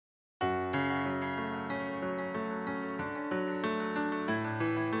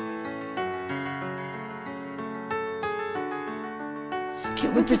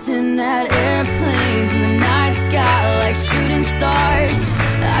Can we pretend that airplanes in the night sky are like shooting stars?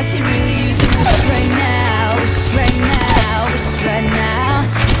 I could really use a wish right now, wish right now, wish right now.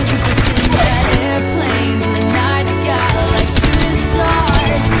 Can we pretend that airplanes in the night sky are like shooting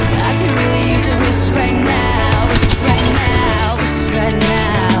stars? I could really use a wish right now, wish right now, wish right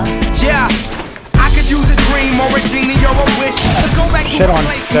now. Yeah, I could use a dream or a genie or a wish to go back to a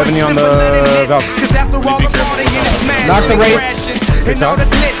place where it's simpler than it is. Cause after all the party and the smash and the crashing, and all the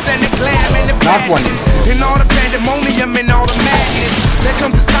glitz and the glam and the fashion, and all the pandemonium and all the madness, there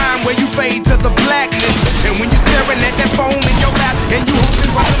comes a time where you fade to the blackness. And when you're staring at that phone in your lap and you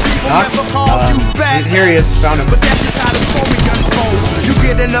hoping other people never call you back. Here he is, found him. But that's just how the story unfolds. You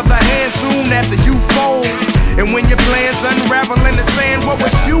get another hand soon after you fold. And when your plans unravel in the sand, what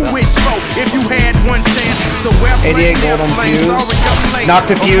would you wish for if you had one chance? So 88 gold on fuse. Knocked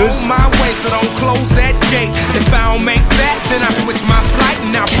the fuse. My way, so don't close that gate. If I don't make that, then I switch my flight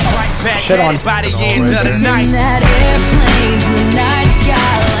and I'll be right back. Shit on. By the end of the night. That airplanes in the night sky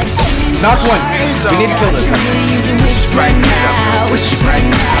like shooting Knocked one. stars. We need to kill this. Really use a wish right now, wish right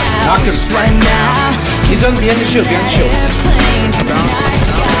now, Knocked him. wish right now. He's on behind the shield, behind the shield. Airplanes in the night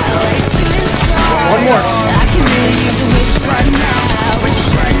sky like shooting stars. One more. I can really use a wish right now, wish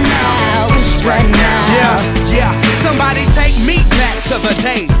right now, wish right now. Yeah, somebody take me back to the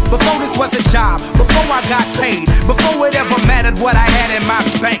days before this was a job, before I got paid, before it ever mattered what I had in my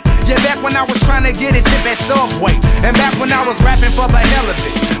bank. Yeah, back when I was trying to get a tip at Subway, and back when I was rapping for the hell of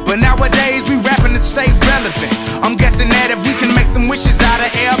it. But nowadays we rapping to stay relevant. I'm guessing that if we can make some wishes out of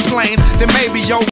airplanes, then maybe your